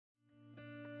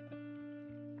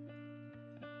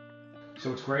So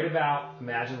what's great about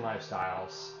Imagine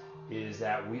Lifestyles is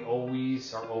that we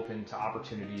always are open to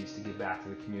opportunities to give back to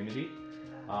the community.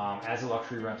 As a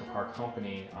luxury rental car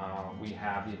company, we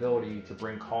have the ability to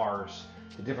bring cars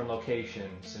to different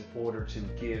locations in order to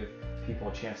give people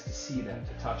a chance to see them,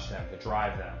 to touch them, to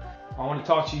drive them. I want to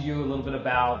talk to you a little bit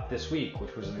about this week,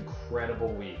 which was an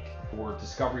incredible week for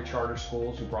Discovery Charter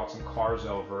Schools, who brought some cars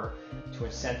over to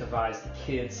incentivize the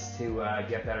kids to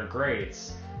get better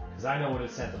grades. Because I know what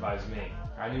incentivized me.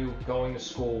 I knew going to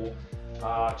school,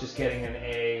 just getting an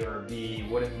A or a B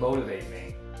wouldn't motivate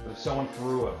me. But if someone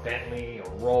threw a Bentley, a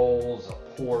Rolls, a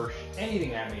Porsche,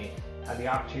 anything at me, had the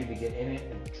opportunity to get in it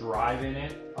and drive in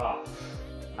it,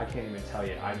 I can't even tell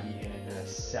you, I'd be in it in a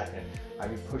second.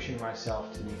 I'd be pushing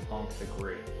myself to the nth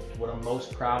degree. What I'm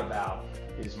most proud about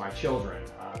is my children,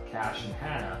 Cash and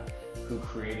Hannah, who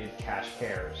created Cash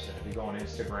Cares. And if you go on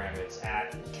Instagram, it's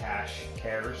at Cash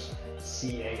Cares,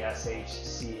 C-A-S-H-C-A-R-E-S.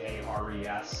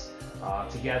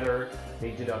 Together,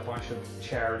 they did a bunch of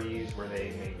charities where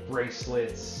they made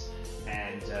bracelets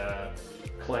and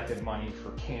collected money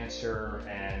for cancer.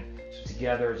 And so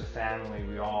together as a family,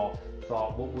 we all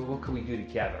thought, what could we do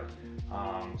together?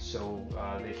 So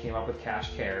they came up with Cash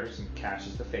Cares, and Cash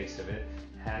is the face of it.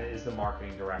 Hannah is the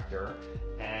marketing director,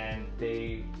 and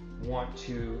they want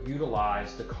to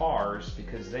utilize the cars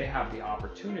because they have the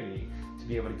opportunity to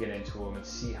be able to get into them and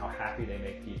see how happy they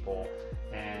make people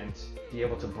and be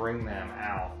able to bring them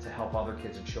out to help other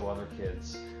kids and show other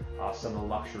kids some of the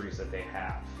luxuries that they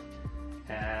have.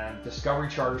 And Discovery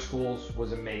Charter Schools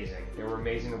was amazing. They were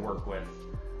amazing to work with.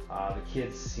 The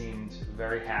kids seemed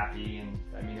very happy, and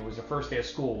I mean, it was the first day of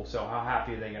school, so how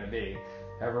happy are they going to be?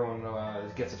 Everyone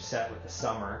gets upset with the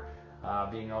summer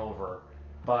being over.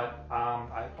 But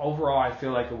overall, I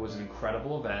feel like it was an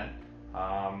incredible event.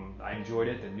 I enjoyed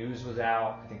it. The news was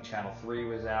out. I think Channel 3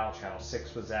 was out. Channel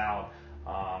 6 was out.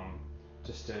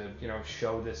 Just to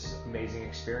show this amazing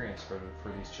experience for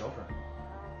these children.